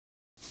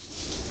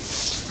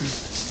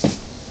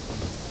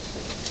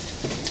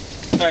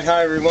Alright,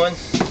 hi everyone.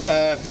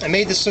 I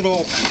made this little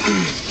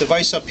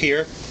device up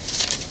here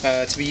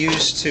to be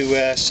used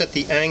to set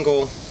the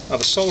angle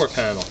of a solar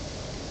panel.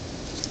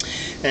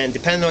 And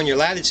depending on your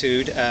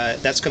latitude,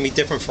 that's going to be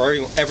different for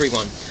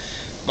everyone.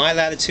 My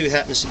latitude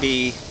happens to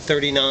be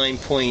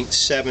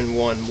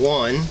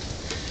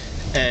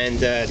 39.711, and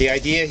the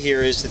idea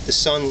here is that the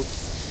sun,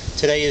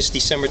 today is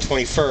December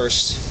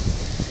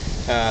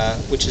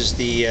 21st, which is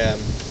the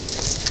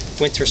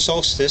winter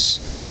solstice,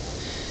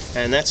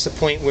 and that's the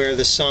point where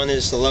the sun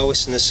is the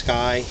lowest in the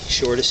sky,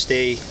 shortest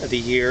day of the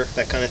year,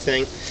 that kind of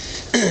thing,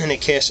 and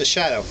it casts a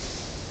shadow.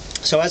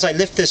 So as I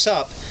lift this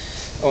up,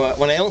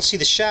 when I don't see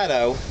the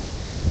shadow,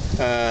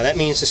 that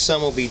means the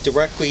sun will be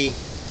directly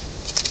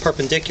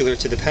perpendicular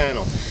to the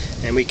panel,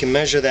 and we can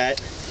measure that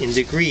in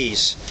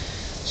degrees.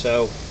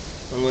 So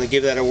I'm going to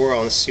give that a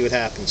whirl and see what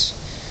happens.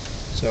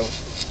 So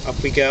up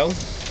we go. You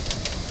can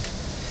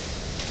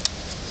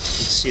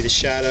see the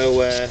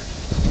shadow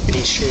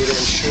getting shorter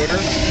and shorter.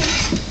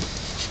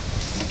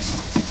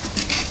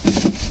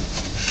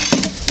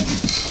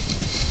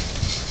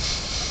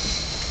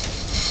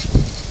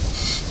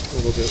 A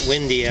little bit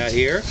windy out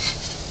here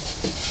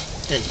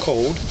and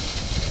cold.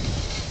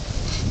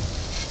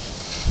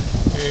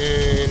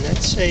 And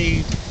I'd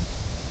say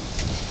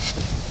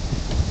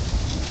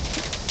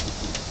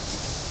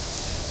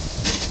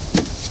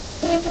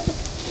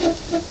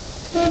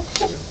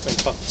my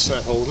bucket's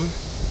not holding.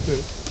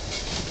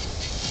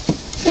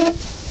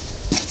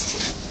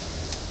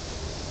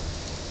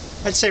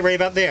 I'd say right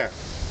about there.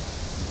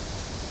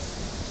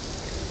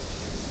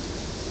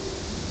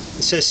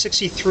 It says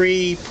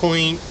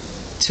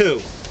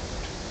 63.2.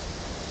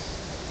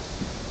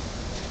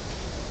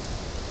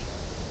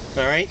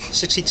 Alright,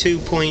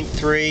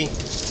 62.3,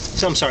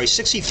 so I'm sorry,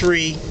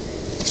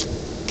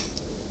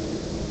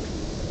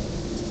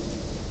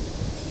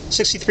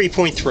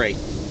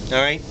 63.3,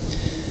 alright,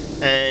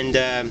 and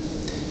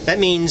that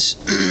means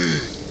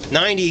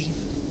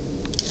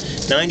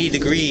 90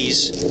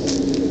 degrees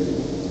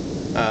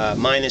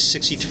minus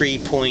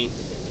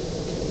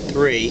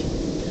 63.3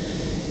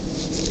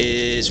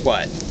 is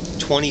what,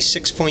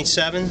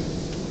 26.7,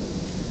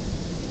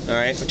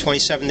 alright, or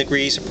 27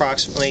 degrees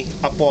approximately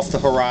up off the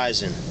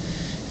horizon.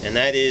 And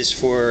that is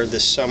for the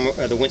summer,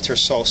 the winter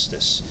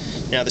solstice.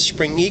 Now the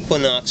spring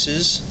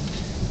equinoxes,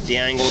 the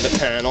angle of the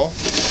panel,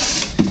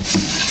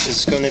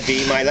 is going to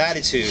be my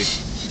latitude.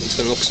 It's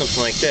going to look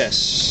something like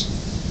this: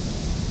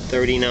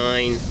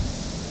 39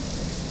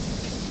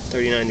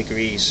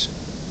 degrees.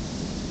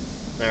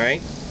 All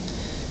right.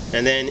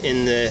 And then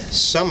in the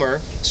summer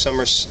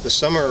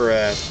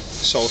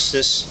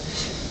solstice,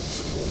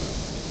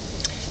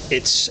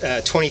 it's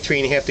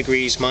 23.5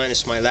 degrees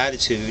minus my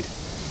latitude,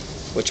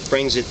 which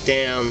brings it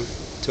down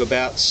to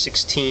about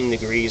 16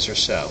 degrees or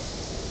so.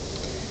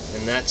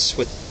 And that's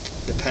what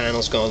the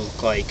panel's going to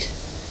look like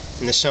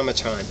in the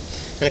summertime.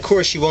 And of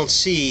course you won't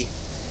see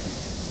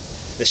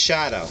the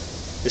shadow.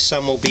 The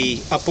sun will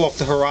be up off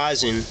the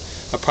horizon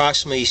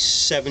approximately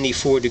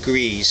 74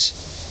 degrees,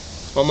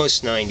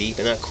 almost 90,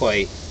 but not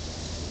quite.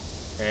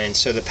 And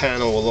so the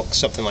panel will look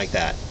something like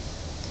that.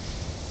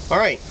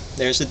 Alright,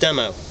 there's the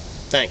demo.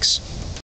 Thanks.